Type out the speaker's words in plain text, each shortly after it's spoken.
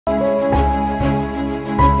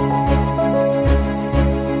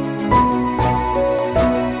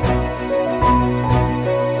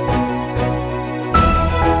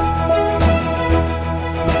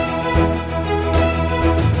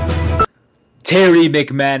Terry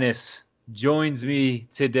Macmanus joins me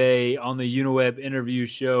today on the Uniweb interview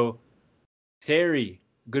show. Terry,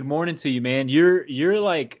 good morning to you, man. You're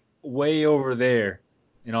like way over there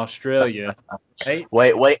in Australia, right?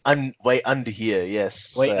 Way under here.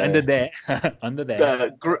 Yes, Wait, under that, under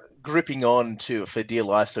that. gripping on to for dear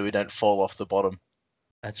life so we don't fall off the bottom.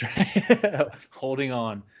 That's right. Holding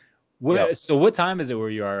on. Yep. So what time is it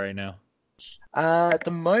where you are right now? At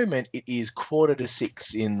the moment, it is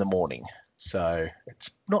 5:45 in the morning, so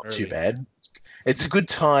it's not too Early. bad. It's a good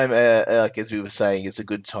time, like as we were saying, it's a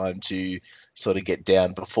good time to sort of get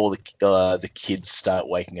down before the kids start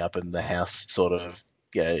waking up and the house sort of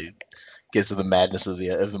gets to the madness of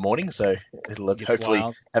the morning. So it'll Gets hopefully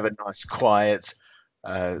wild. have a nice quiet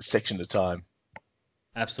section of time.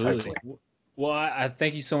 Absolutely. Hopefully. Well, I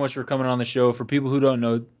thank you so much for coming on the show. For people who don't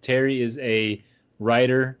know, Terry is a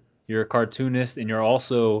writer, you're a cartoonist, and you're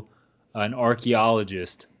also an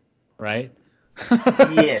archaeologist, right?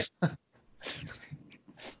 Yeah.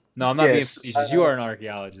 No, I'm not being Yes. facetious. You are an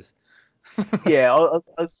archaeologist. Yeah,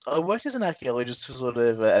 I worked as an archaeologist for sort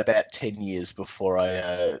of about 10 years before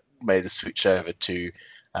I made the switch over to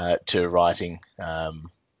writing,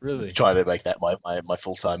 Really? trying to make that my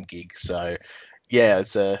full-time gig. So yeah,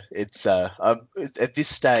 at this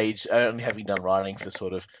stage, only having done writing for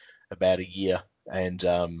sort of about a year and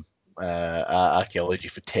archaeology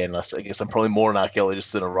for 10. I guess I'm probably more an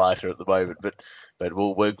archaeologist than a writer at the moment, but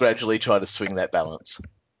we're gradually trying to swing that balance.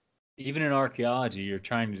 Even in archaeology, you're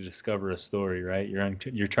trying to discover a story, right?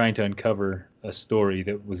 You're trying to uncover a story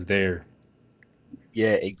that was there.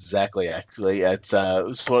 Yeah, exactly. Actually, it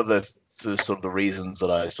was one of the sort of the reasons that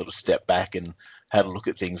I sort of stepped back and had a look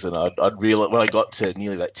at things, and I'd realize when I got to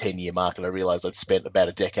nearly that 10-year mark, and I realized I'd spent about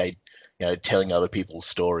a decade, telling other people's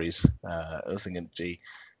stories. I was thinking, gee,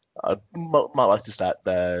 I might like to start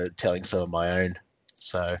telling some of my own.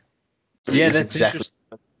 So Yeah, it's that's interesting.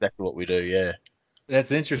 exactly what we do. Yeah.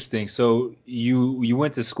 That's interesting. So you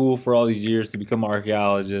went to school for all these years to become an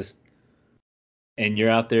archaeologist, and you're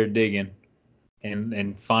out there digging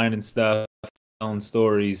and finding stuff, telling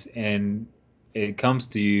stories, and it comes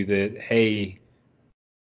to you that, hey,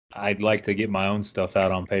 I'd like to get my own stuff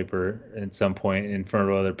out on paper at some point in front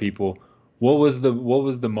of other people. What was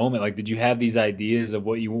the moment like? Did you have these ideas of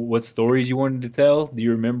what stories you wanted to tell? Do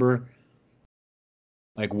you remember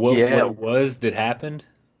like what Yeah, it was that happened?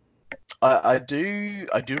 I do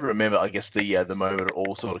remember. I guess the moment it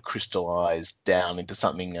all sort of crystallized down into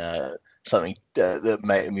something that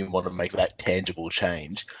made me want to make that tangible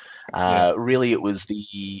change. Yeah. Really, it was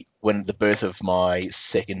when the birth of my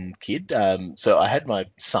second kid. So I had my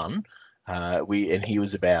son. He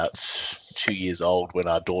was about 2 years old when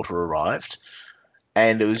our daughter arrived,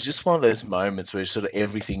 and it was just one of those moments where sort of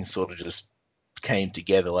everything sort of just came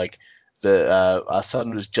together. Like our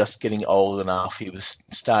son was just getting old enough; he was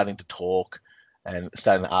starting to talk and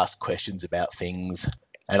starting to ask questions about things.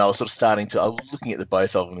 And I was I was looking at the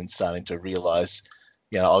both of them and starting to realize,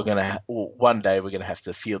 one day we're gonna have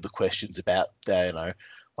to field the questions about,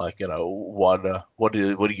 what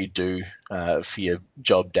do you do for your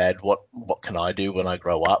job, Dad? What can I do when I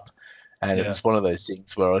grow up? And it Yeah. was one of those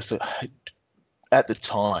things where at the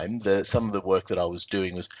time, some of the work that I was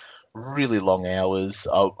doing was really long hours.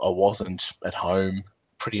 I wasn't at home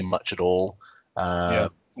pretty much at all. Yeah.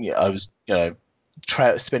 I was,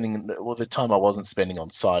 spending the time I wasn't spending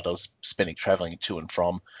on site, I was spending traveling to and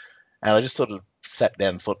from. And I just sort of sat down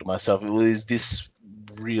and thought to myself, well, is this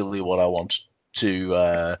really what I want to,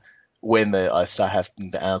 I start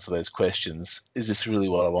having to answer those questions, is this really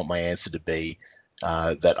what I want my answer to be?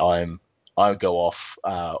 That I go off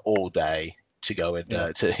all day to go and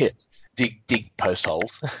Yeah. to dig post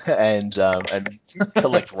holes and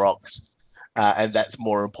collect rocks. And that's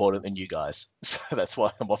more important than you guys. So that's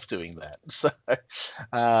why I'm off doing that. So uh,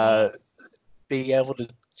 Wow. being able to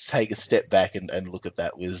take a step back and look at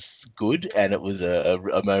that was good. And it was a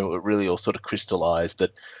moment that really all sort of crystallized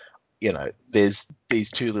that, there's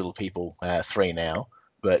these two little people, three now,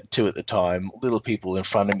 but two at the time, little people in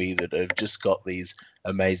front of me that have just got these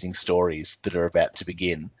amazing stories that are about to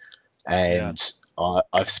begin. Yeah. And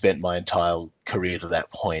I've spent my entire career to that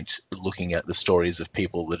point looking at the stories of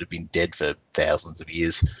people that have been dead for thousands of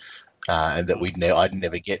years, and that I'd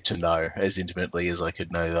never get to know as intimately as I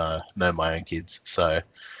could know my own kids. So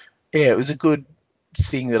yeah, it was a good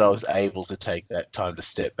thing that I was able to take that time to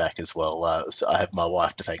step back as well. So I have my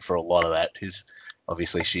wife to thank for a lot of that, who's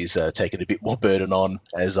obviously she's taken a bit more burden on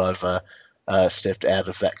as I've stepped out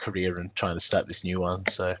of that career and trying to start this new one.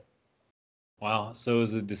 So Wow. So it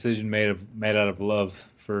was a decision made out of love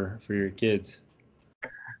for your kids.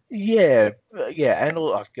 yeah, and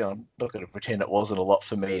I'm not going to pretend it wasn't a lot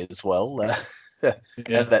for me as well. Yeah.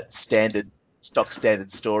 Have that stock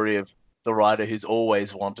standard story of the writer who's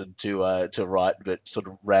always wanted to write, but sort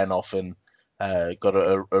of ran off and got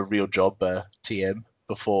a real job TM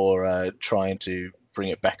before trying to bring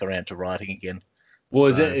it back around to writing again.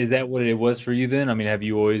 Well, So is that what it was for you then? I mean, have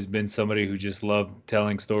you always been somebody who just loved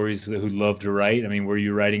telling stories, who loved to write? I mean, were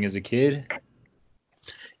you writing as a kid?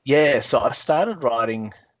 yeah, so I started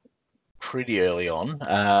writing pretty early on.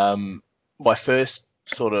 My first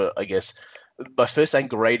sort of, I guess, my first and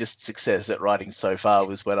greatest success at writing so far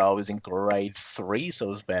was when I was in grade 3. So it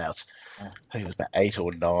was about, I think it was about 8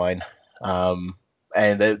 or 9. Um,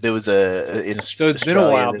 and there was in So it's been a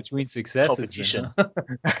while Australia a between successes then, competition. huh?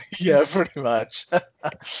 Yeah, pretty much.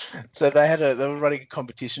 So they were running a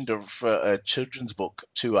competition for a children's book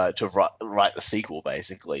to write the sequel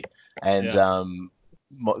basically, and Yeah.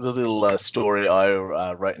 the little story I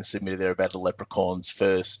wrote and submitted there about the leprechaun's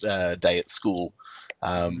first day at school,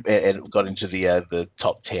 and it got into the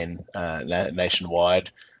top 10 nationwide,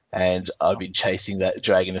 and I've been chasing that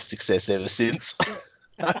dragon of success ever since.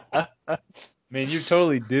 Man, you're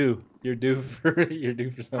totally due. You're due for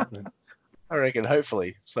something. I reckon,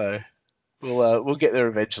 hopefully. So we'll get there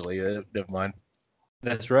eventually. Never mind.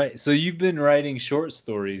 That's right. So you've been writing short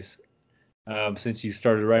stories since you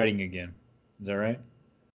started writing again. Is that right?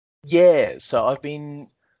 Yeah, so I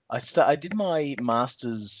did my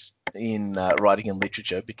master's in writing and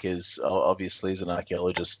literature because obviously as an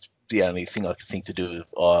archaeologist, the only thing I could think to do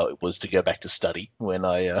was to go back to study when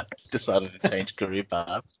I decided to change career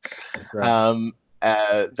paths. That's right.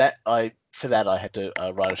 That I for that I had to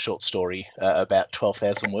write a short story about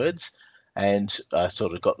 12,000 words, and I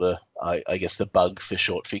sort of got I guess the bug for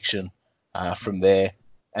short fiction from there.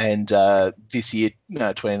 And this year,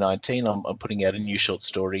 2019, I'm putting out a new short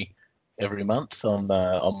story every month on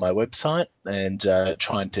my website, and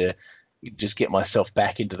trying to just get myself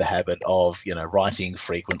back into the habit of writing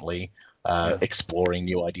frequently, Yeah. exploring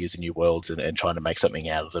new ideas and new worlds, and trying to make something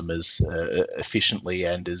out of them as efficiently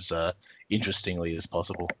and as interestingly as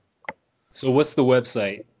possible. So what's the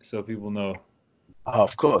website so people know? Oh,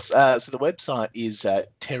 of course. So the website is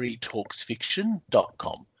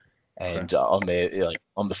terrytalksfiction.com. Okay. And on there, like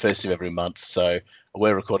on the first of every month. So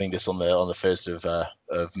we're recording this on the first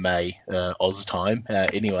of May, Oz time,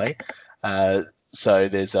 anyway. So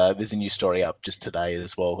there's a new story up just today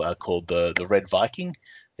as well, called the Red Viking.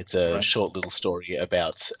 It's a Right. short little story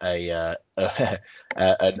about an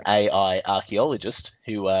AI archaeologist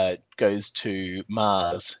who goes to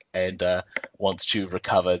Mars and wants to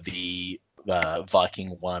recover the Viking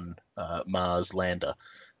 1 Mars lander,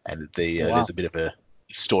 and Wow. there's a bit of a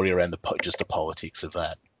story around just the politics of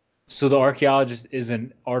that. So the archaeologist is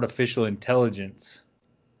an artificial intelligence.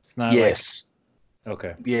 It's not like Yes,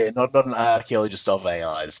 okay. yeah, not an archaeologist of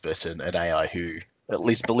AIs, but an AI who at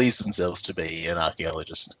least believes themselves to be an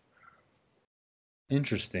archaeologist.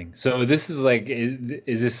 Interesting. So this is like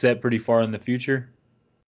is this set pretty far in the future?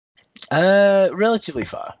 Relatively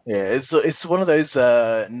far. Yeah, it's one of those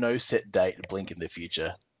no set date, blink in the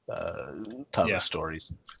future uh, type of Yeah.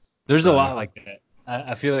 stories. There's a So lot like that.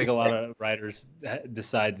 I feel like a lot of writers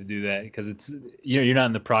decide to do that because it's you're not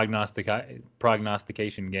in the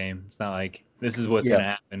prognostication game. It's not like this is what's yeah, gonna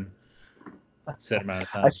happen set amount of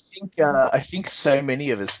I time. I think so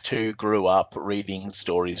many of us too grew up reading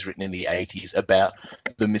stories written in the 80s about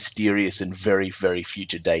the mysterious and very, very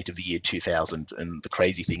future date of the year 2000 and the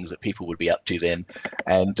crazy things that people would be up to then.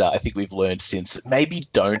 And I think we've learned since, maybe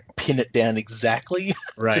don't pin it down exactly,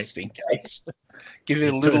 Right. just in case. Give it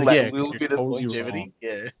a Just little that yeah, 'cause little you're bit of totally longevity. wrong.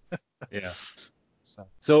 Yeah. Yeah. So,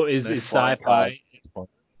 So is no is flying cars. sci-fi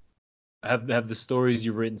have the stories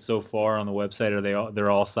you've written so far on the website are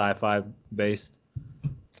they're all sci-fi based?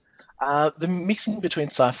 The mixing between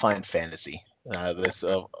sci-fi and fantasy. Those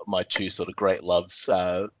are my two sort of great loves.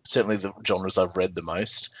 Certainly the genres I've read the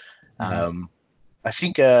most. Mm-hmm. Um, I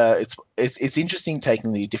think it's interesting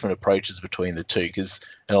taking the different approaches between the two because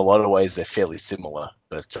in a lot of ways they're fairly similar,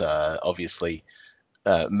 but obviously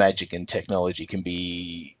magic and technology can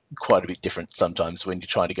be quite a bit different sometimes when you're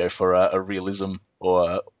trying to go for a realism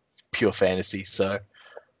or a pure fantasy. So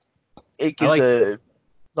it I gives like a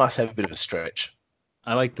nice to have a bit of a stretch.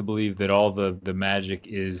 I like to believe that all the magic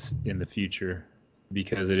is in the future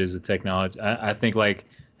because it is a technology. I think like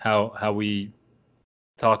how we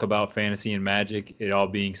talk about fantasy and magic, it all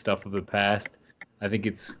being stuff of the past. I think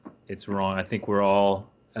it's wrong. I think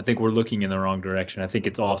we're looking in the wrong direction. I think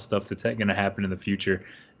it's all stuff that's going to happen in the future,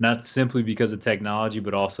 not simply because of technology,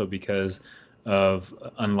 but also because of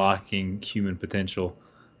unlocking human potential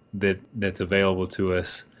that's available to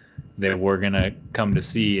us that we're gonna come to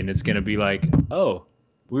see, and it's gonna be like, oh,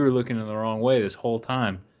 we were looking in the wrong way this whole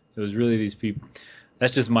time. It was really these people.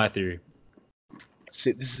 That's just my theory.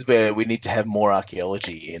 So this is where we need to have more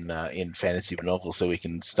archaeology in fantasy novels, so we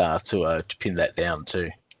can start to pin that down too.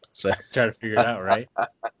 So Try to figure it out, right?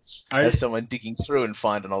 have someone digging through and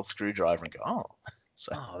find an old screwdriver and go, oh.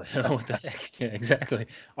 So. Oh, what the heck? Yeah, exactly.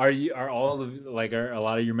 Are all of like are a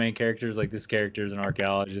lot of your main characters, like this character is an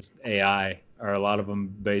archaeologist AI, are a lot of them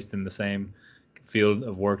based in the same field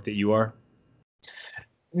of work that you are?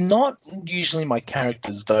 Not usually my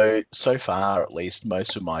characters, though. So far, at least,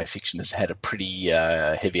 most of my fiction has had a pretty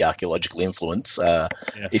heavy archaeological influence. Yeah.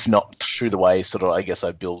 If not through the way, sort of, I guess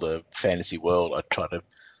I build a fantasy world.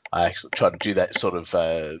 I actually try to do that sort of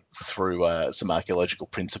through some archaeological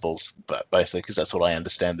principles, but basically because that's what I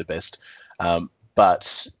understand the best.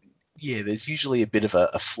 But yeah, there's usually a bit of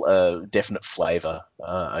a definite flavour,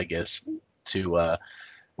 I guess, to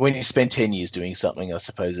when you spend 10 years doing something. I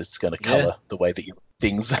suppose it's going to colour the way that you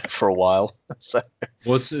things for a while. So,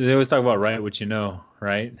 well, they always talk about write what you know,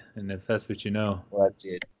 right? And if that's what you know. well, I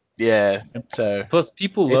did. Yeah. So plus,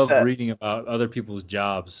 people love reading about other people's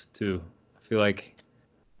jobs too. I feel like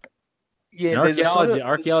there's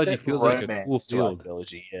archaeology feels like a cool to field.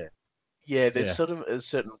 Archaeology. Yeah, there's sort of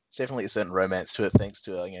definitely a certain romance to it, thanks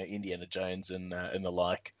to Indiana Jones and the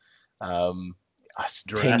like.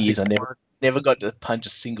 10 years, I never got to punch a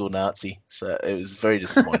single Nazi, so it was very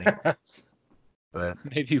disappointing. But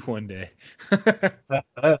maybe one day.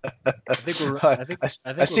 I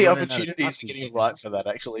see opportunities getting it right for that,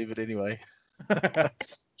 actually. But anyway,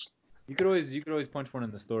 you could always punch one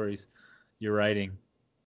in the stories you're writing.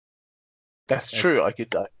 That's true.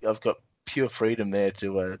 I've got pure freedom there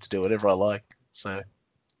to do whatever I like. So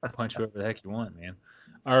punch whoever the heck you want, man.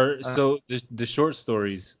 So the short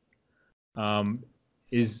stories,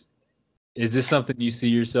 is this something you see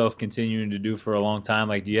yourself continuing to do for a long time?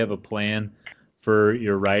 Like, do you have a plan for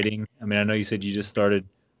your writing? I mean, I know you said you just started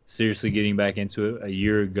seriously getting back into it a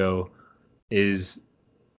year ago. Is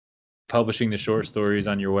publishing the short stories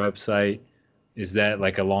on your website, is that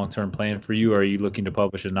like a long-term plan for you? Or are you looking to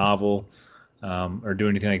publish a novel or do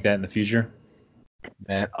anything like that in the future?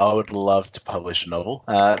 Man, I would love to publish a novel.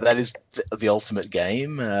 That is the ultimate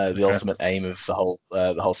game, the ultimate aim of the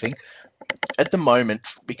whole thing. At the moment,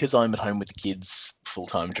 because I'm at home with the kids full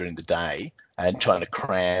time during the day and trying to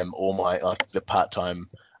cram all my the part-time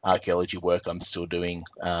archaeology work I'm still doing,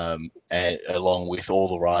 and along with all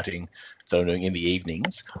the writing that I'm doing in the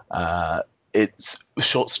evenings, it's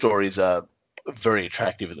short stories are very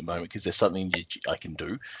attractive at the moment because there's something that I can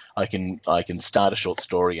do. I can start a short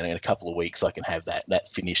story, and in a couple of weeks I can have that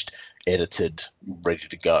finished, edited, ready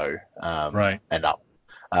to go, and up.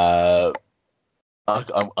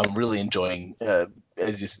 I'm really enjoying,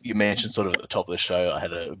 as you mentioned, sort of at the top of the show, I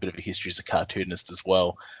had a bit of a history as a cartoonist as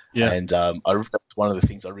well. Yeah. And one of the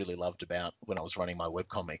things I really loved about when I was running my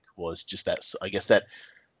webcomic was just that, I guess that,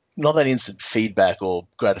 not that instant feedback or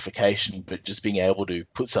gratification, but just being able to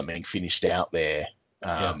put something finished out there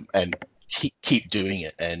and keep doing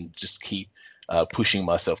it and just keep pushing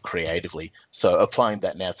myself creatively. So applying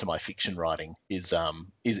that now to my fiction writing is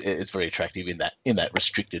very attractive in that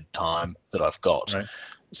restricted time that I've got. Right.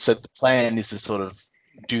 So the plan is to sort of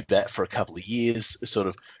do that for a couple of years, sort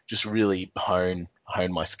of just really hone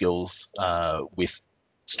my skills with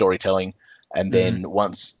storytelling. And then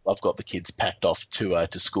once I've got the kids packed off to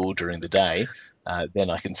school during the day, then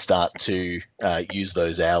I can start to use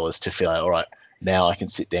those hours to feel like, all right, now I can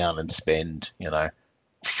sit down and spend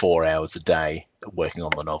 4 hours a day working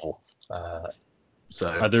on the novel. So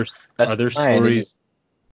are there stories?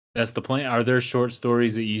 That's the plan. Are there short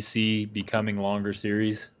stories that you see becoming longer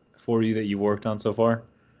series for you that you've worked on so far?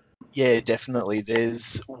 Yeah, definitely.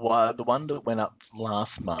 There's the one that went up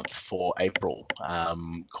last month for April,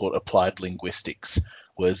 called Applied Linguistics,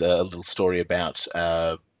 was a little story about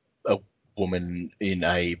a woman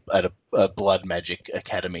at a blood magic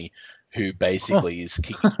academy who basically is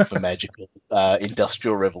kicking off a magical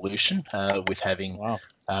industrial revolution with having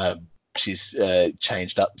she's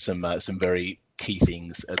changed up some very key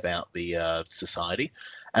things about the society,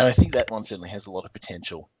 and I think that one certainly has a lot of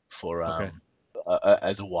potential for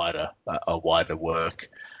as a wider work.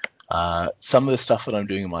 Some of the stuff that I'm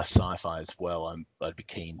doing in my sci-fi as well, I'd be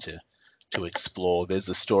keen to explore. There's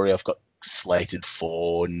a story I've got slated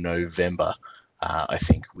for November, I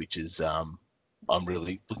think, which is I'm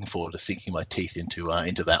really looking forward to sinking my teeth into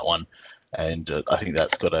that one, and I think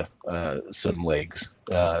that's got some legs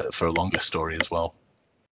for a longer story as well.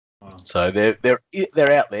 Wow. So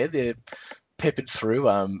they're out there. They're peppered through.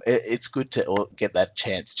 It's good to get that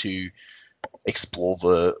chance to explore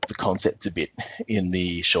the concepts a bit in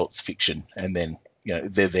the short fiction, and then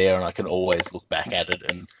they're there, and I can always look back at it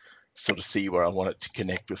and sort of see where I want it to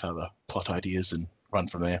connect with other plot ideas and run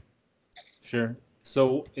from there. Sure.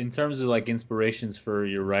 So, in terms of like inspirations for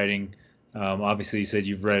your writing, obviously you said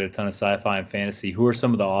you've read a ton of sci-fi and fantasy. Who are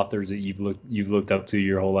some of the authors that you've looked up to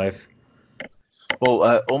your whole life?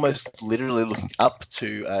 Well, almost literally looking up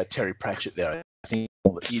to Terry Pratchett there. I think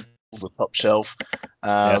he's the top shelf.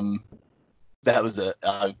 Yeah. That was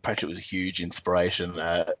Pratchett was a huge inspiration.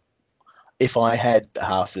 If I had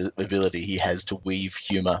half the ability he has to weave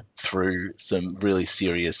humor through some really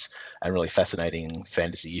serious and really fascinating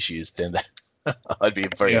fantasy issues, then I'd be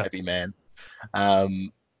a very Yeah. happy man.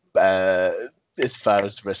 Um, uh, as far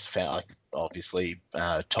as the rest of like obviously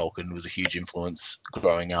Tolkien was a huge influence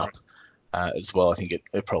growing up as well. I think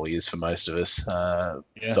it probably is for most of us.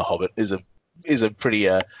 Yeah. The Hobbit is a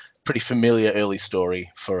pretty familiar early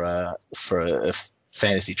story for a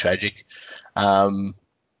fantasy tragic.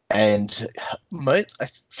 And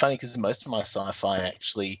it's funny because most of my sci-fi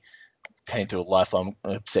actually came through a lifelong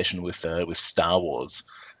obsession with Star Wars,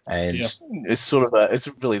 and Yeah. it's sort of that's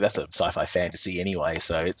a sci-fi fantasy anyway.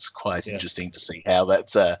 So it's quite Yeah. interesting to see how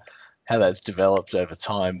that's developed over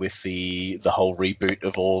time with the whole reboot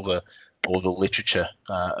of all the literature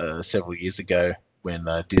several years ago when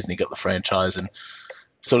Disney got the franchise, and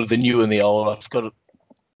sort of the new and the old. I've got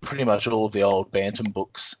pretty much all of the old Bantam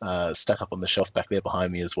books stuck up on the shelf back there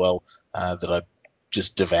behind me as well that I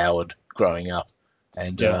just devoured growing up,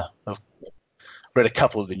 and Yeah. I've read a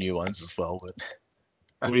couple of the new ones as well. But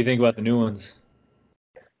What do you think about the new ones?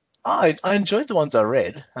 I enjoyed the ones I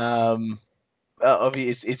read.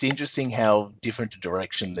 It's interesting how different a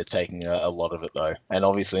direction they're taking a lot of it though, and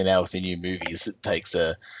obviously now with the new movies,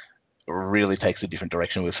 it really takes a different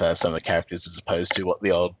direction with some of the characters as opposed to what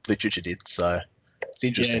the old literature did. So it's Yeah,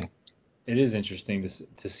 interesting. it is interesting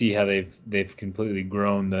to see how they've completely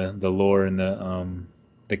grown the lore and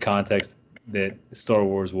the context that Star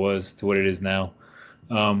Wars was to what it is now.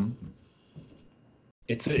 Um,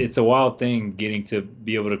 it's a wild thing getting to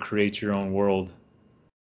be able to create your own world,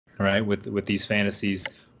 right? With these fantasies.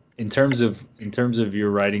 In terms of your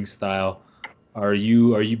writing style, are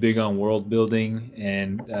you big on world building,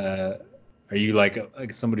 and are you like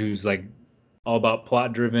somebody who's like all about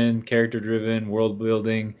plot driven, character driven, world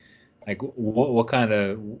building? Like what kind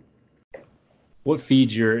of what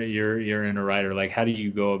feeds your inner writer? Like how do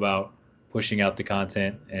you go about pushing out the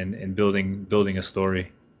content and building a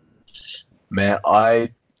story? Man, I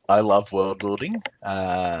love world building.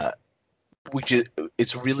 Which is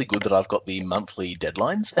it's really good that I've got the monthly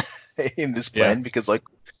deadlines in this Yeah. plan because like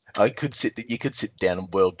you could sit down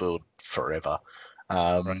and world build forever.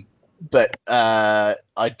 Right. But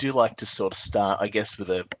I do like to sort of start, I guess,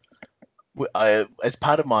 as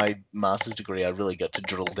part of my master's degree, I really got to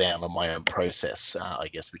drill down on my own process, I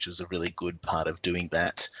guess, which was a really good part of doing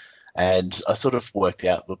that. And I sort of worked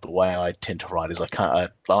out that the way I tend to write is I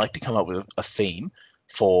like to come up with a theme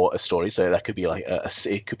for a story. So that could be like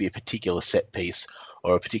it could be a particular set piece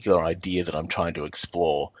or a particular idea that I'm trying to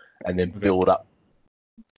explore, and then Okay. build up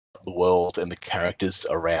the world and the characters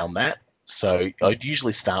around that. So I'd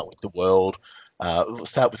usually start with the world,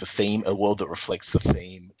 start with a theme, a world that reflects the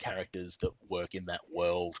theme, characters that work in that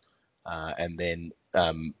world, and then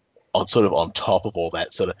on top of all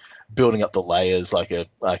that, sort of building up the layers like a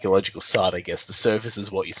archaeological site. I guess the surface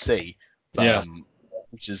is what you see, Yeah.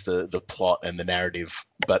 which is the plot and the narrative,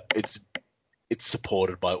 but it's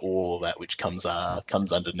supported by all of that which comes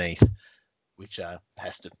underneath, which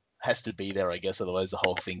has to be there, I guess. Otherwise, the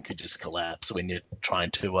whole thing could just collapse when you're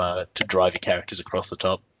trying to drive your characters across the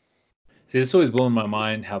top. See, it's always blown my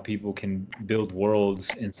mind how people can build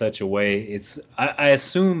worlds in such a way. I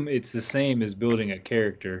assume it's the same as building a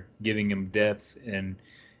character, giving him depth and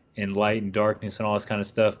light and darkness and all this kind of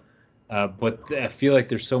stuff. But I feel like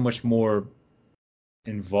there's so much more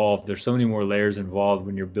involved. There's so many more layers involved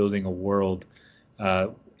when you're building a world, uh,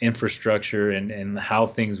 infrastructure and how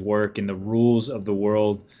things work and the rules of the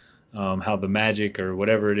world, how the magic or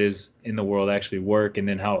whatever it is in the world actually work, and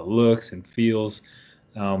then how it looks and feels.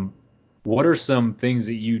 Um, what are some things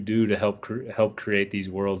that you do to help create these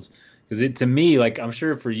worlds? Because to me, like I'm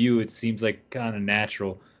sure for you, it seems like kind of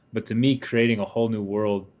natural, but to me, creating a whole new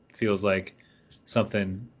world feels like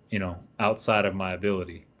something outside of my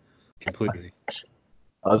ability completely.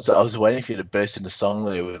 I was waiting for you to burst into song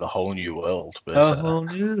there with a whole new world, but A whole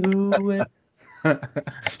new way.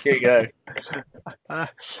 here you go.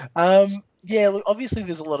 Uh, yeah, look, obviously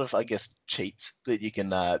there's a lot of, I guess, cheats that you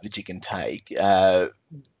can take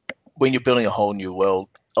when you're building a whole new world.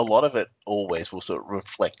 A lot of it always will sort of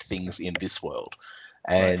reflect things in this world.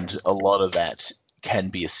 and a lot of that can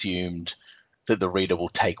be assumed that the reader will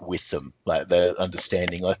take with them, like the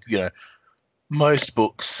understanding. Like, most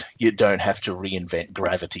books, you don't have to reinvent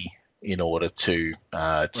gravity in order to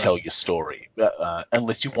tell your story,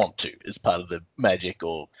 unless you want to, as part of the magic,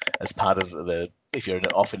 or as part of if you're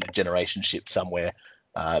off in a generation ship somewhere,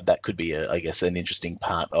 that could be, I guess, an interesting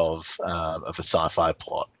part of a sci-fi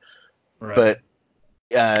plot. Right. But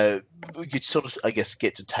you sort of, I guess,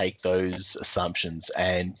 get to take those assumptions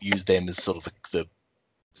and use them as sort of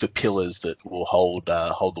the pillars that will hold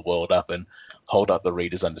the world up and hold up the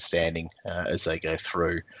reader's understanding as they go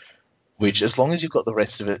through. Which, as long as you've got the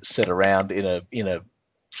rest of it set around in a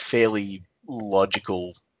fairly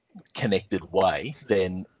logical, connected way,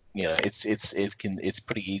 then it's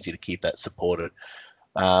pretty easy to keep that supported.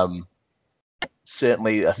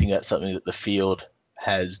 Certainly, I think that's something that the field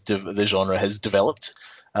the genre has developed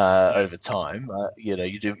over time.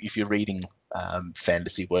 If you're reading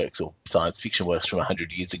fantasy works or science fiction works from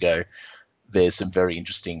 100 years ago, there's some very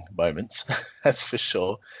interesting moments, that's for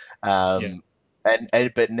sure.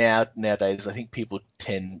 But nowadays, I think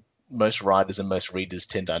most writers and most readers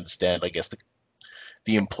tend to understand, I guess,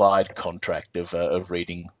 the implied contract of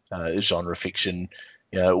reading genre fiction.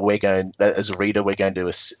 As a reader, we're going to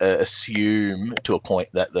assume to a point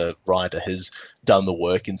that the writer has done the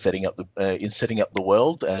work in setting up the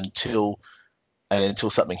world, until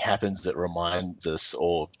something happens that reminds us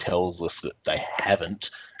or tells us that they haven't.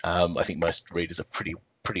 I think most readers are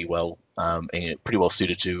pretty well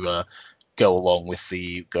suited to go along with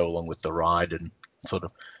the ride, and sort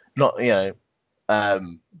of not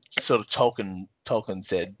sort of Tolkien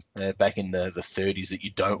said back in the 30s that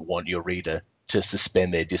you don't want your reader to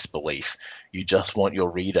suspend their disbelief. You just want your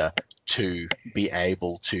reader to be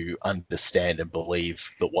able to understand and believe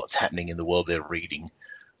that what's happening in the world they're reading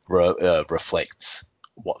reflects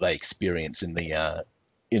what they experience in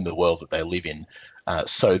the world that they live in,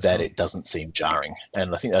 so that it doesn't seem jarring.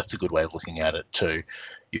 And I think that's a good way of looking at it too.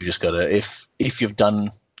 You've just got to, if you've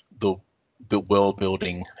done the world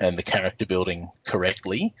building and the character building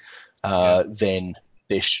correctly, then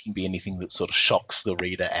there shouldn't be anything that sort of shocks the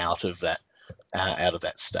reader out of that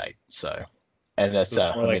state. So, and that's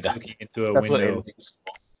So more like looking into a that's window. what editing's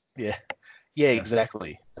for. Yeah,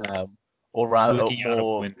 exactly. Or rather, looking out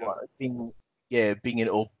a window.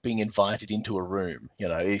 being invited into a room.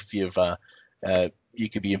 If you've you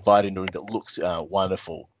could be invited into a room that looks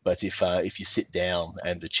wonderful, but if you sit down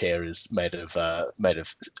and the chair is made of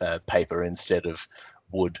paper instead of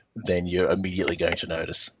wood, then you're immediately going to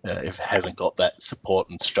notice if it hasn't got that support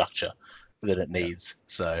and structure that it needs.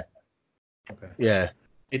 So,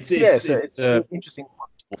 It's an interesting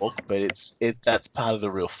walk, but that's part of the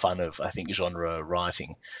real fun of, I think, genre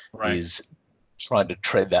writing, is trying to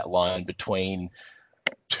tread that line between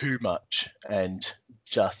too much and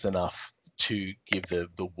just enough to give the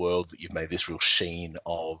world that you've made this real sheen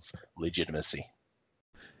of legitimacy.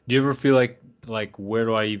 Do you ever feel like where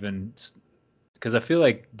do I even? Because I feel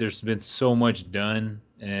like there's been so much done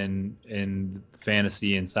in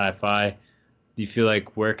fantasy and sci-fi. Do you feel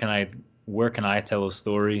like where can I tell a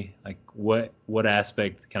story? Like what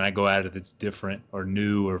aspect can I go at it that's different or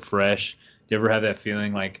new or fresh? Do you ever have that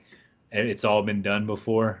feeling like it's all been done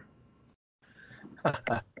before?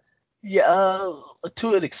 Yeah,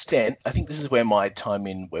 to an extent. I think this is where my time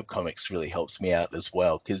in webcomics really helps me out as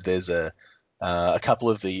well, because there's a couple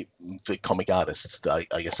of the comic artists that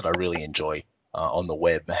I guess that I really enjoy on the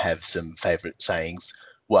web have some favorite sayings.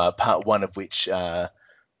 Well, part one of which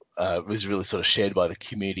was really sort of shared by the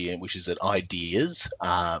community, which is that ideas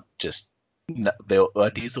are their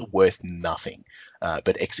ideas are worth nothing,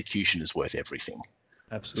 but execution is worth everything.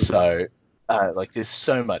 Absolutely. So, there's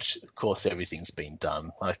so much. Of course, everything's been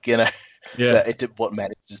done. What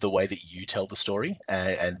matters is the way that you tell the story,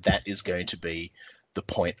 and that is going to be the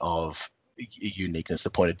point of uniqueness, the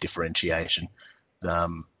point of differentiation.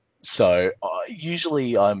 So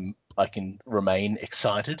usually, I can remain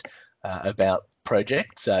excited about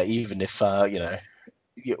projects, even if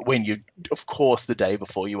when you, of course, the day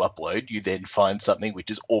before you upload, you then find something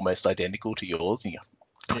which is almost identical to yours, and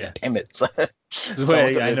damn it,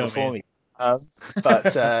 someone got there before me. But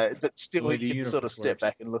still, you can sort of step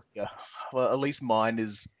back and look. Well, at least mine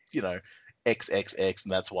is XXX,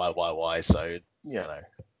 and that's YYY. So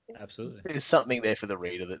Absolutely, there's something there for the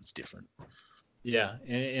reader that's different. Yeah,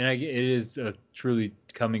 and it is truly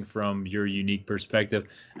coming from your unique perspective.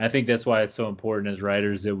 I think that's why it's so important as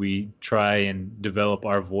writers that we try and develop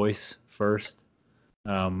our voice first.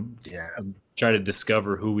 Try to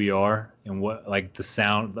discover who we are and what, like, the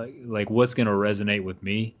sound, like what's going to resonate with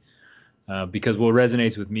me. because what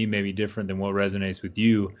resonates with me may be different than what resonates with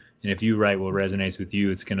you. And if you write what resonates with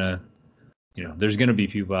you, it's gonna, there's gonna be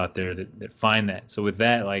people out there that find that. So with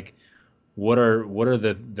that, like, what are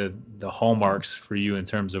the hallmarks for you in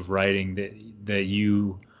terms of writing that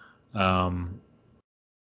you,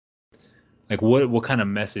 like, what kind of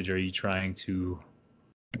message are you trying to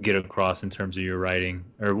get across in terms of your writing,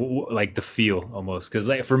 or like the feel almost? Because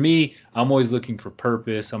like for me, I'm always looking for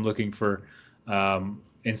purpose. I'm looking for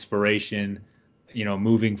inspiration,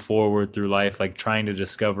 moving forward through life, like trying to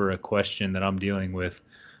discover a question that I'm dealing with.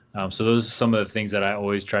 So those are some of the things that I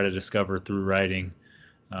always try to discover through writing.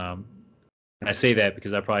 um, and I say that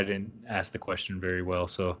because I probably didn't ask the question very well.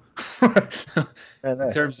 So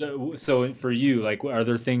in terms of, so for you, like, are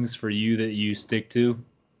there things for you that you stick to?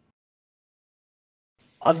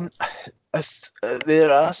 I've,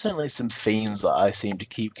 there are certainly some themes that I seem to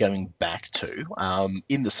keep going back to.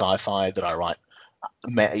 In the sci-fi that I write,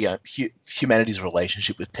 humanity's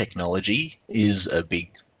relationship with technology is a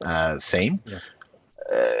big theme. Yeah.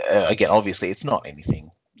 Again, obviously, it's not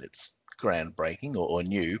anything that's groundbreaking or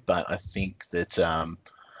new, but I think that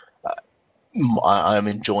I'm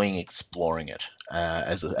enjoying exploring it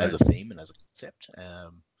as a theme and as a concept.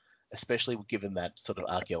 Especially given that sort of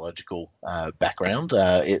archaeological background.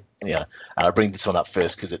 I bring this one up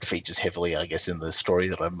first because it features heavily, I guess, in the story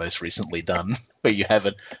that I've most recently done, where you have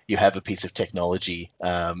a piece of technology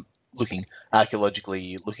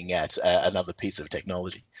archaeologically looking at another piece of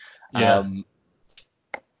technology. Yeah.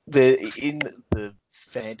 In the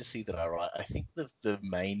fantasy that I write, I think the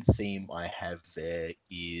main theme I have there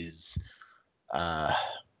is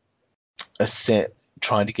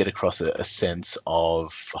trying to get across a sense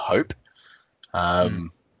of hope. A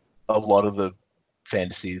lot of the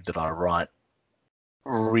fantasy that I write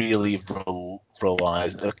really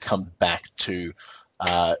comes back to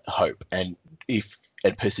hope and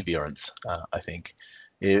perseverance. I think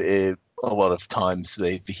a lot of times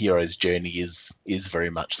the hero's journey is very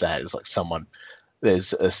much that. It's like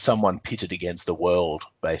there's someone pitted against the world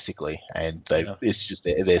basically, and it's just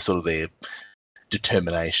they're sort of their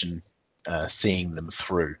determination seeing them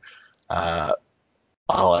through. I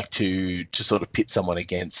like to sort of pit someone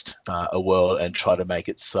against a world and try to make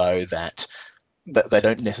it so that they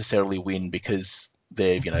don't necessarily win because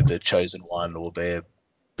they're the chosen one, or they're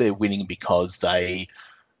winning because they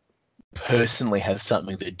personally have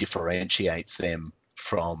something that differentiates them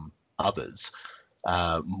from others.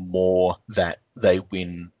 More that they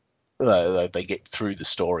win, they get through the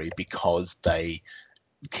story because they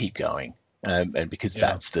keep going, and because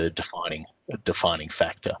that's the defining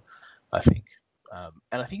factor, I think.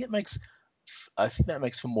 And I think that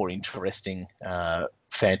makes for more interesting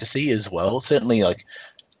fantasy as well. Certainly, like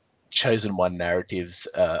chosen one narratives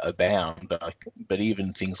abound, but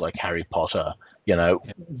even things like Harry Potter,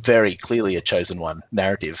 very clearly a chosen one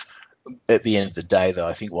narrative. At the end of the day, though,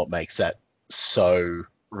 I think what makes that so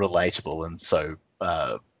relatable and so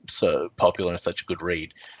popular and such a good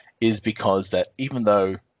read is because that even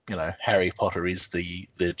though Harry Potter is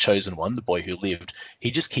the chosen one, the boy who lived,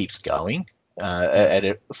 he just keeps going.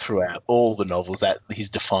 Throughout all the novels, that his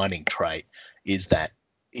defining trait is that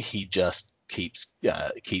he just keeps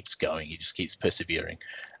going. He just keeps persevering,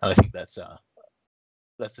 and I think that's a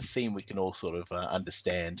theme we can all sort of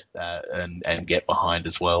understand and get behind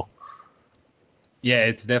as well. Yeah,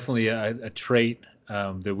 it's definitely a trait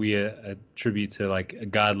that we attribute to like a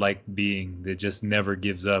godlike being that just never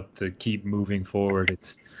gives up, to keep moving forward.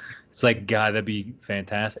 It's like, God, that'd be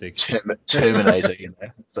fantastic. Terminator,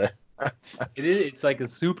 It is. It's like a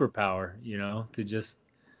superpower, to just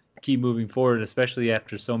keep moving forward, especially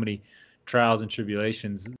after so many trials and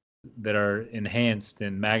tribulations that are enhanced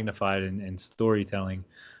and magnified in storytelling.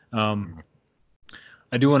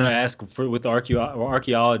 I do want to ask with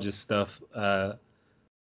archaeologist stuff.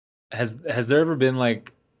 Has there ever been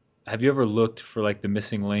like, have you ever looked for like the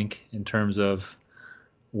missing link in terms of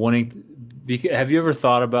wanting have you ever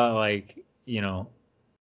thought about like,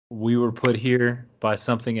 we were put here by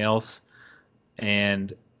something else,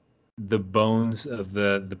 and the bones of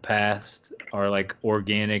the past are like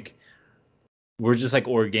organic. We're just like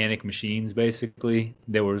organic machines basically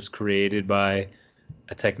that was created by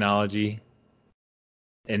a technology,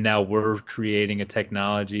 and now we're creating a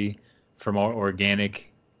technology from our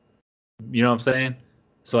organic, you know what I'm saying?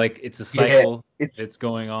 So like it's a cycle that's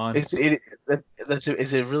going on. It's a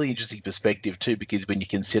really interesting perspective too, because when you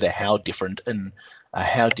consider how different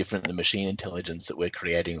the machine intelligence that we're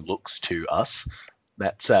creating looks to us,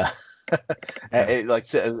 that's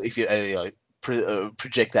if you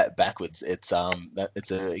project that backwards, it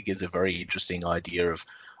gives a very interesting idea of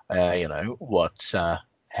what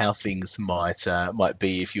how things might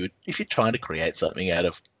be if you're trying to create something out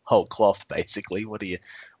of whole cloth. Basically, what do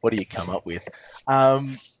you come up with?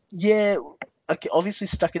 Yeah, okay, obviously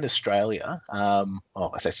stuck in Australia. I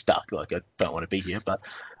say stuck, like I don't want to be here, but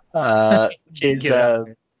is Get out.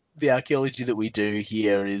 the archaeology that we do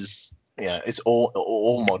here is, it's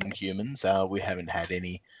all modern humans. We haven't had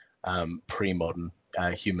any pre-modern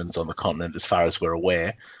humans on the continent as far as we're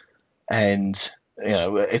aware, and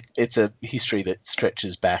it's a history that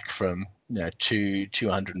stretches back from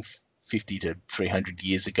 250 to 300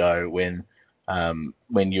 years ago, when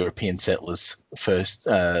European settlers first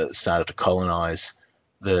started to colonize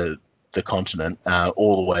the continent,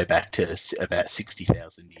 all the way back to about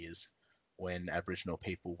 60,000 years, when Aboriginal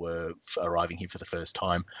people were arriving here for the first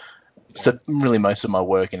time. So really, most of my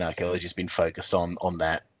work in archaeology has been focused on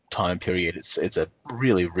that time period. It's a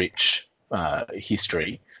really rich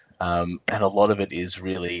history, and a lot of it is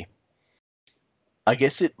really, I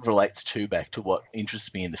guess it relates back to what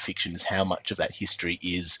interests me in the fiction, is how much of that history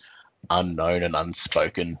is unknown and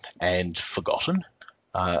unspoken and forgotten.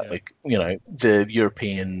 The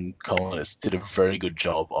European colonists did a very good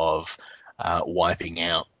job of wiping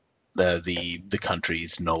out the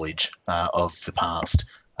country's knowledge of the past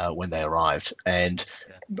when they arrived, and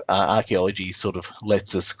archaeology sort of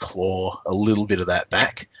lets us claw a little bit of that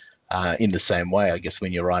back. In the same way, I guess,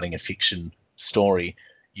 when you're writing a fiction story,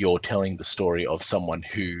 you're telling the story of someone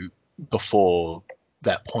who, before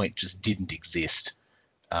that point, just didn't exist.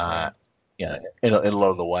 In a lot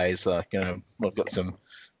of the ways, like, I've got some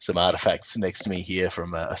artifacts next to me here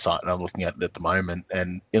from a site, and I'm looking at it at the moment.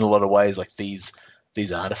 And in a lot of ways, like, these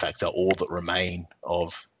artifacts are all that remain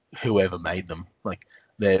of whoever made them. Like,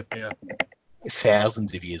 they're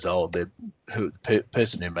thousands of years old. The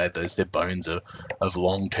person who made those, their bones have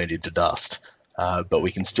long turned into dust. But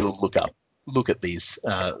we can still look at these,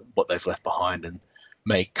 what they've left behind, and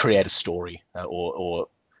create a story, or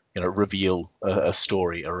reveal a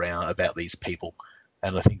story about these people.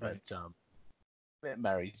 And I think that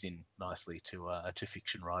marries in nicely to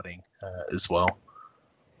fiction writing as well.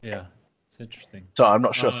 Yeah, it's interesting. So I'm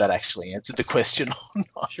not sure if that actually answered the question or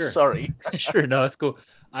not. Sure. Sorry. Sure. No, it's cool.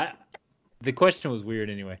 The question was weird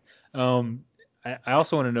anyway. I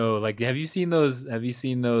also want to know, like, have you seen those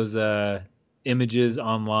images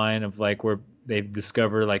online of, like, where they've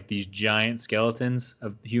discovered, like, these giant skeletons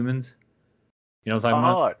of humans? You know what I'm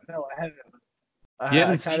talking about? No, I haven't. You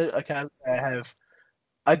haven't I can't say I have.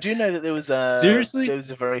 I do know that there was Seriously? a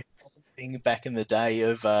very common thing back in the day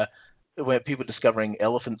of where people discovering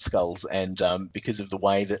elephant skulls, and because of the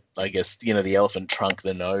way that, I guess, the elephant trunk,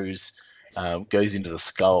 the nose goes into the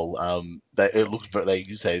skull, it looked very, they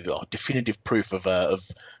say, definitive proof of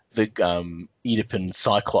the Oedipal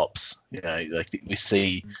cyclops. Like we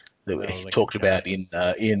see that he talked about in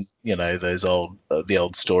those the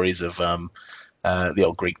old stories of the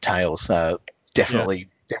old Greek tales. Definitely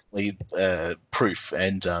proof,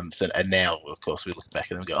 and now, of course, we look back at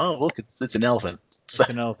them and go, oh, look, it's an elephant. It's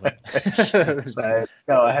an elephant.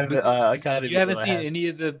 No, I haven't. I can't. You haven't seen any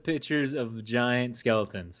of the pictures of giant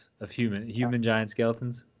skeletons, of human giant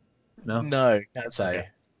skeletons? No. No, can't say. Okay.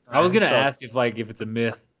 I was gonna ask if it's a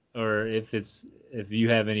myth, or if you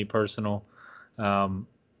have any personal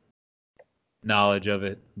knowledge of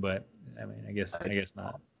it, but I mean, I guess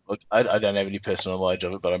not. Look, I don't have any personal knowledge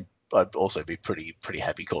of it, but I'd also be pretty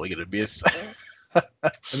happy calling it a myth. That'd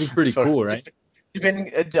be pretty cool, right?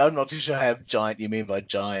 Depending, I'm not too sure how giant you mean by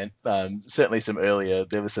giant. Certainly,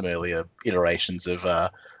 there were some earlier iterations of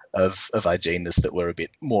our genus that were a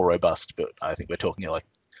bit more robust, but I think we're talking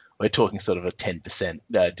sort of a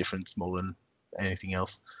 10% difference more than anything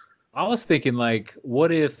else. I was thinking, like,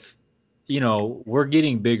 what if, we're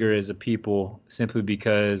getting bigger as a people simply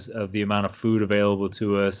because of the amount of food available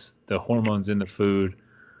to us, the hormones in the food.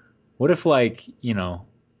 What if, like,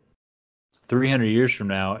 300 years from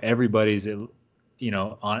now, everybody's,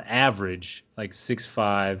 on average, like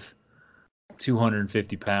 6'5",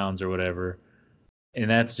 250 pounds or whatever. And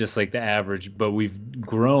that's just like the average, but we've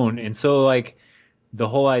grown. And so, like, the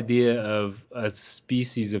whole idea of a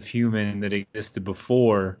species of human that existed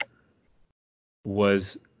before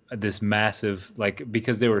was this massive, like,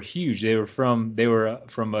 because they were huge. They were from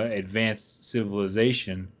an advanced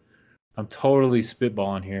civilization. I'm totally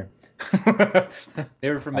spitballing here. They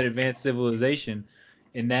were from an advanced civilization,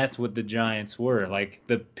 and that's what the giants were. Like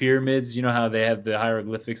the pyramids, you know how they have the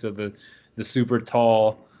hieroglyphics of the super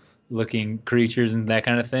tall looking creatures and that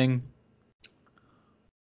kind of thing.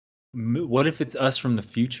 What if it's us from the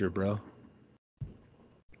future, bro?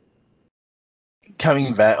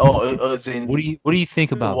 Coming back, as in, what do you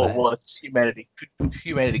think about that? What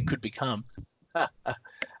humanity could become?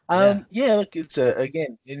 Yeah. Yeah, look, it's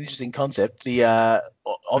again an interesting concept. I'm just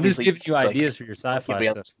Obviously, giving you like ideas for your like sci-fi every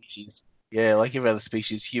other stuff. species, yeah, like every other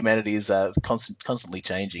species, humanity is constantly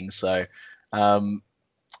changing. So, um,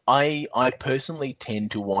 I personally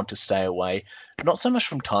tend to want to stay away, not so much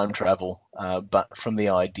from time travel, but from the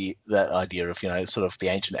idea of sort of the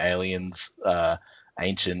ancient aliens,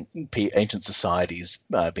 ancient societies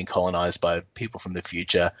being colonized by people from the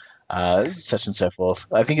future, such and so forth.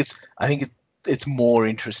 I think it's more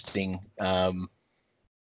interesting,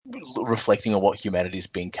 reflecting on what humanity's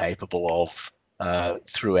been capable of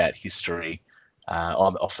throughout history,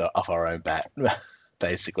 off our own bat,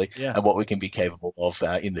 basically, Yeah. and what we can be capable of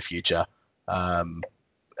in the future. Um,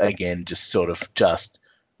 Again, just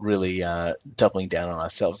really doubling down on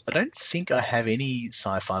ourselves. I don't think I have any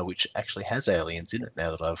sci-fi which actually has aliens in it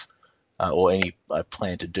now that or any I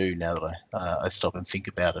plan to do now that I stop and think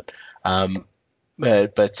about it.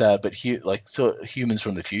 But humans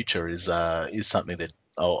from the future is something that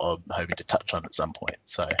I'm hoping to touch on at some point.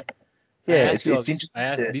 So I yeah, ask you all it's these. I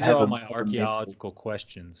interesting ask. to These are have all a, my have a mental. archaeological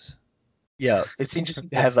questions. Yeah, it's interesting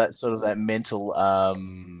to have that sort of that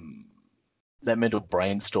mental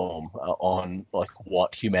brainstorm on like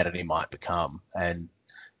what humanity might become, and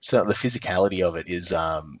so the physicality of it is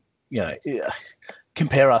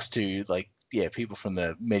compare us to people from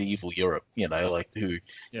the medieval Europe, like who you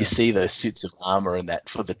Yeah. see those suits of armor and that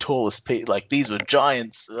for the tallest people, like these were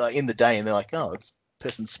giants in the day, and they're like, oh, it's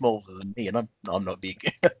person smaller than me, and I'm not big.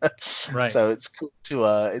 Right. So it's cool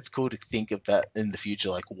to think of that in the future,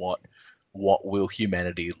 like what will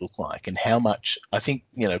humanity look like, and how much I think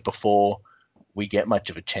before we get much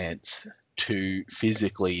of a chance to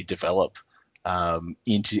physically develop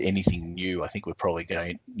into anything new. I think we're probably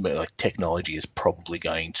going, like technology is probably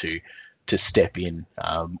going to step in,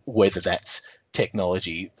 whether that's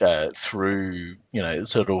technology through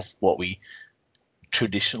sort of what we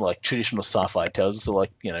traditional sci-fi tells us, so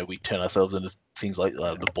like we turn ourselves into things like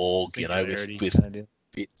the Borg, Singularity with kind of deal.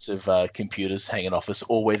 bits of computers hanging off us,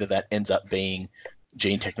 or whether that ends up being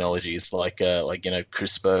gene technology. It's like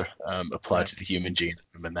CRISPR applied Right. to the human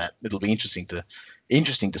genome, and that it'll be interesting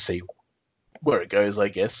to see where it goes. I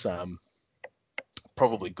guess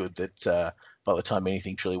probably good that by the time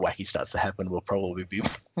anything truly wacky starts to happen, we'll probably be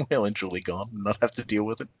well and truly gone and not have to deal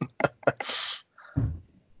with it.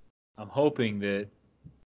 I'm hoping that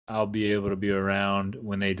I'll be able to be around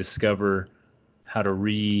when they discover how to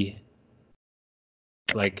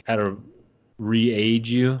how to re-age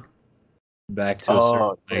you back to a certain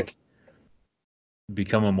Oh, yeah.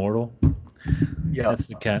 become immortal. Yeah. That's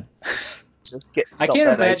the cat. Just I stop can't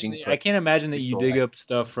that imagine. aging I can't imagine that you before. dig up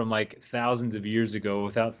stuff from like thousands of years ago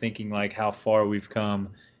without thinking like how far we've come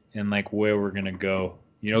and like where we're gonna go.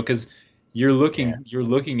 Because Yeah. you're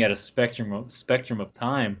looking at a spectrum of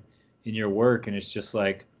time in your work, and it's just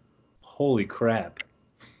like, holy crap!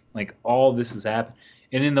 Like all this has happened,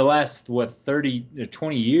 and in the last 30 or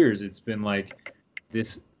 20 years, it's been like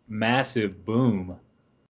this massive boom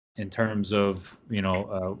in terms of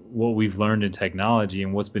what we've learned in technology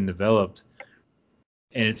and what's been developed,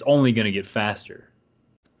 and it's only going to get faster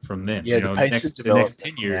from then. Yeah, the pace of The next development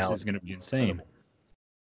 10 years now is is going to be insane. incredible.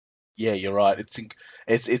 Yeah, you're right.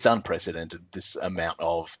 It's unprecedented, this amount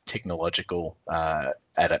of technological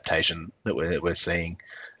adaptation that we're seeing,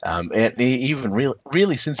 and even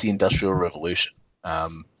really since the Industrial Revolution.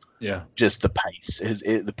 Yeah, Just the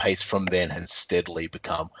pace from then has steadily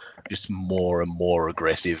become just more and more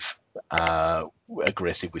aggressive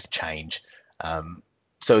with change.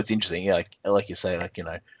 So it's interesting, yeah, like you say,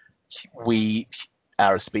 we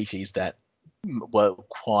are a species that were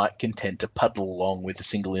quite content to puddle along with a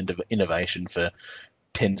single innovation for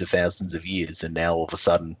tens of thousands of years, and now all of a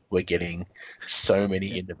sudden we're getting so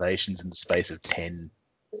many innovations in the space of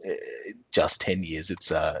just 10 years.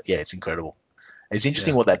 It's incredible. It's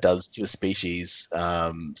interesting yeah, what that does to a species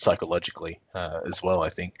psychologically as well. I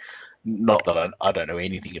think, not that I don't know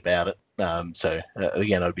anything about it.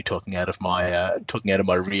 Again, I'd be talking out of my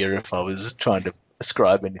rear if I was trying to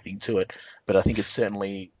ascribe anything to it. But I think it's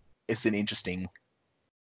an interesting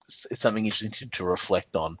it's something interesting to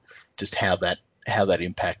reflect on, just how that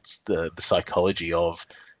impacts the psychology of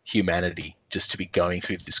humanity, just to be going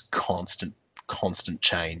through this constant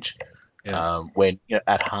change. yeah, When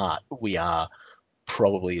at heart we are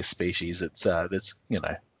probably a species that's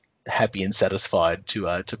happy and satisfied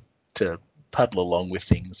to puddle along with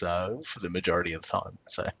things for the majority of the time.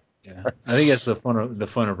 So yeah. I think that's the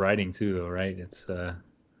fun of writing too, though, right? It's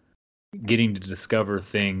getting to discover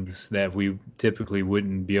things that we typically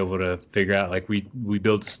wouldn't be able to figure out. Like we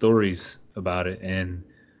build stories about it and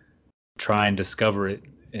try and discover it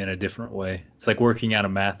in a different way. It's like working out a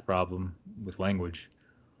math problem with language.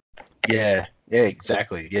 Yeah,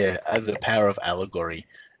 exactly. Yeah, the power of allegory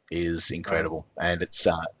is Right. incredible, and it's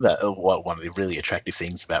one of the really attractive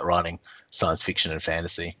things about writing science fiction and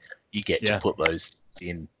fantasy. You get to Yeah. put those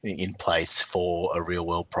in place for a real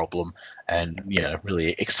world problem, and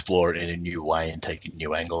really explore it in a new way and take a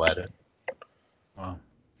new angle at it. Wow.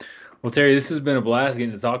 Well, Terry, this has been a blast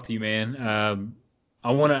getting to talk to you, man.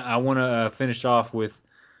 I wanna finish off with.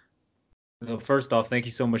 First off, thank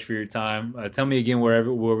you so much for your time. Tell me again where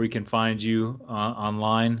we can find you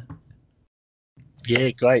online.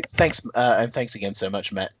 Yeah, great. Thanks, and thanks again so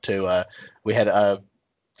much, Matt. Too, we had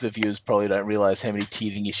the viewers probably don't realize how many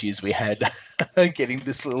teething issues we had getting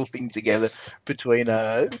this little thing together between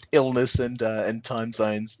illness and time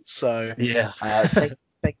zones. So, Yeah.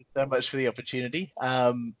 thank you so much for the opportunity.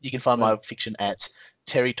 You can find my fiction at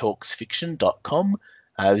terrytalksfiction.com.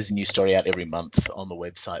 There's a new story out every month on the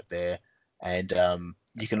website there, and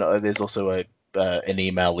you can. There's also an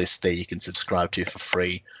email list there you can subscribe to for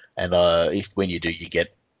free. And if when you do, you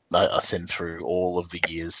get I send through all of the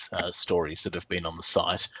year's stories that have been on the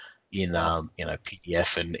site in Awesome.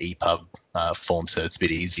 PDF and EPUB form, so it's a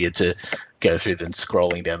bit easier to go through than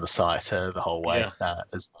scrolling down the site the whole way Yeah.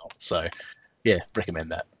 as well. So yeah,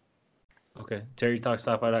 recommend that. Okay.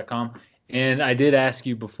 TerryTalksSci-Fi.com. And I did ask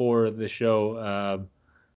you before the show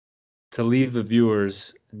to leave the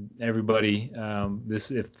viewers, everybody,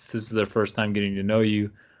 this if this is their first time getting to know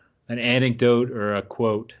you, an anecdote or a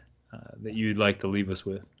quote that you'd like to leave us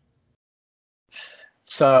with.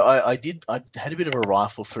 So I had a bit of a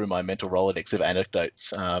rifle through my mental Rolodex of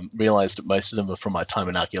anecdotes. Realized that most of them were from my time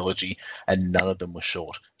in archaeology, and none of them were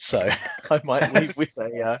short. So I might leave with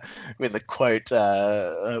a quote,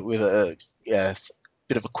 with a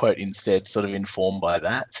bit of a quote instead, sort of informed by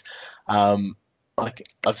that. Like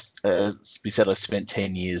we said, I've spent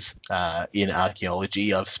 10 years in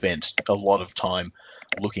archaeology. I've spent a lot of time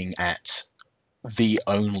looking at the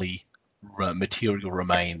only material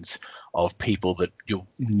remains of people that you'll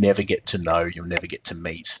never get to know, you'll never get to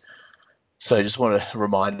meet. So I just want to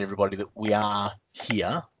remind everybody that we are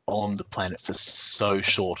here on the planet for so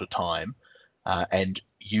short a time, and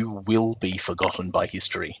you will be forgotten by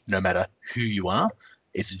history, no matter who you are.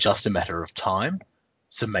 It's just a matter of time.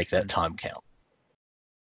 So make that time count.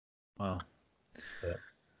 Wow. Yeah.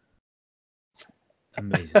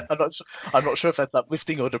 Amazing. I'm not sure if that's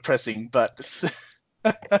uplifting or depressing, but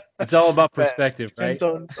It's all about but perspective, right?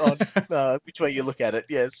 depends on which way you look at it.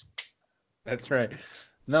 Yes. That's right.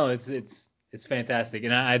 No, it's fantastic,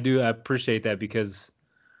 and I appreciate that because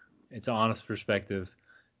it's an honest perspective.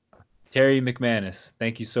 Terry Macmanus,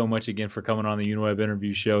 thank you so much again for coming on the Uniweb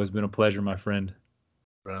Interview Show. It's been a pleasure, my friend.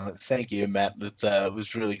 Brilliant. Thank you, Matt. It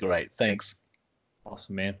was really great. Thanks.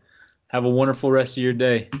 Awesome, man. Have a wonderful rest of your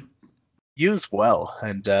day. You as well.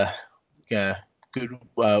 And yeah, good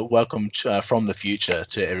welcome from the future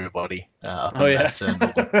to everybody up Oh in yeah, that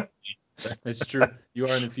northern. that's true. You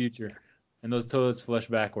are in the future, and those toilets flush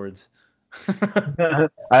backwards.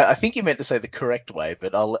 I think you meant to say the correct way,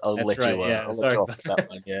 but I'll That's let you right. Yeah. I'll let Sorry you off about with that that.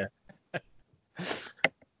 one. Yeah.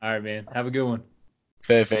 All right, man. Have a good one.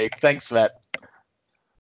 Perfect. Thanks, Matt.